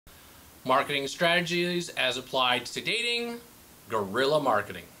Marketing strategies as applied to dating, guerrilla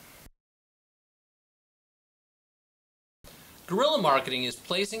marketing. Guerrilla marketing is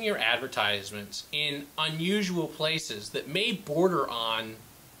placing your advertisements in unusual places that may border on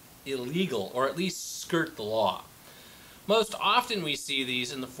illegal or at least skirt the law. Most often we see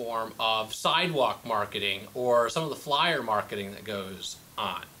these in the form of sidewalk marketing or some of the flyer marketing that goes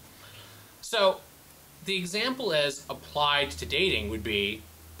on. So the example as applied to dating would be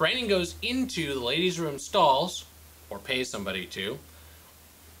Brandon goes into the ladies' room stalls, or pays somebody to,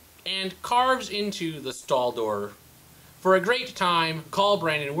 and carves into the stall door. For a great time, call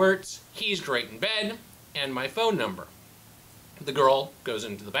Brandon Wirtz, he's great in bed, and my phone number. The girl goes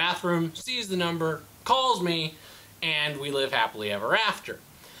into the bathroom, sees the number, calls me, and we live happily ever after.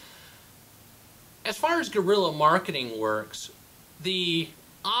 As far as guerrilla marketing works, the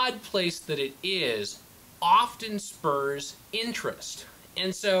odd place that it is often spurs interest.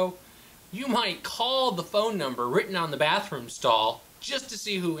 And so you might call the phone number written on the bathroom stall just to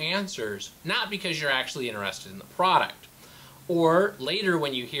see who answers, not because you're actually interested in the product. Or later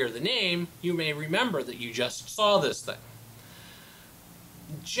when you hear the name, you may remember that you just saw this thing.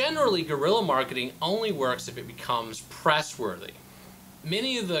 Generally, guerrilla marketing only works if it becomes press-worthy.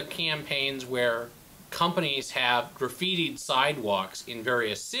 Many of the campaigns where companies have graffitied sidewalks in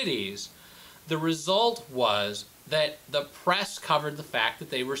various cities, the result was that the press covered the fact that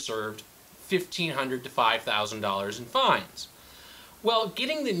they were served $1,500 to $5,000 in fines. Well,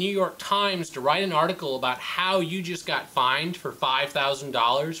 getting the New York Times to write an article about how you just got fined for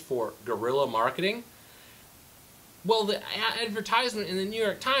 $5,000 for guerrilla marketing, well, the advertisement in the New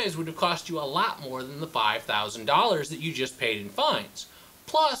York Times would have cost you a lot more than the $5,000 that you just paid in fines.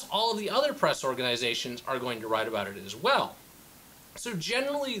 Plus, all of the other press organizations are going to write about it as well. So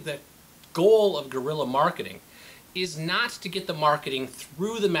generally, the goal of guerrilla marketing is not to get the marketing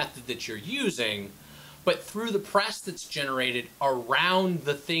through the method that you're using, but through the press that's generated around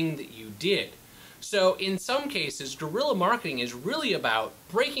the thing that you did. So in some cases, guerrilla marketing is really about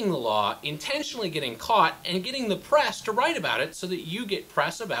breaking the law, intentionally getting caught, and getting the press to write about it so that you get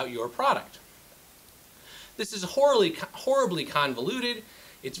press about your product. This is horribly convoluted.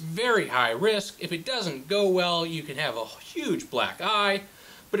 It's very high risk. If it doesn't go well, you can have a huge black eye.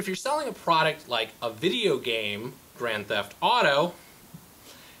 But if you're selling a product like a video game, Grand Theft Auto,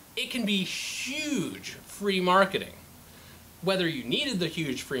 it can be huge free marketing. Whether you needed the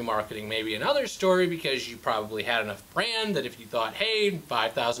huge free marketing may be another story, because you probably had enough brand that if you thought, hey,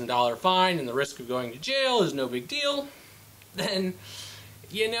 $5,000 fine and the risk of going to jail is no big deal, then,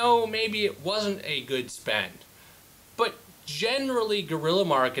 you know, maybe it wasn't a good spend. But generally, guerrilla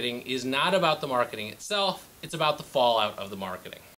marketing is not about the marketing itself, it's about the fallout of the marketing.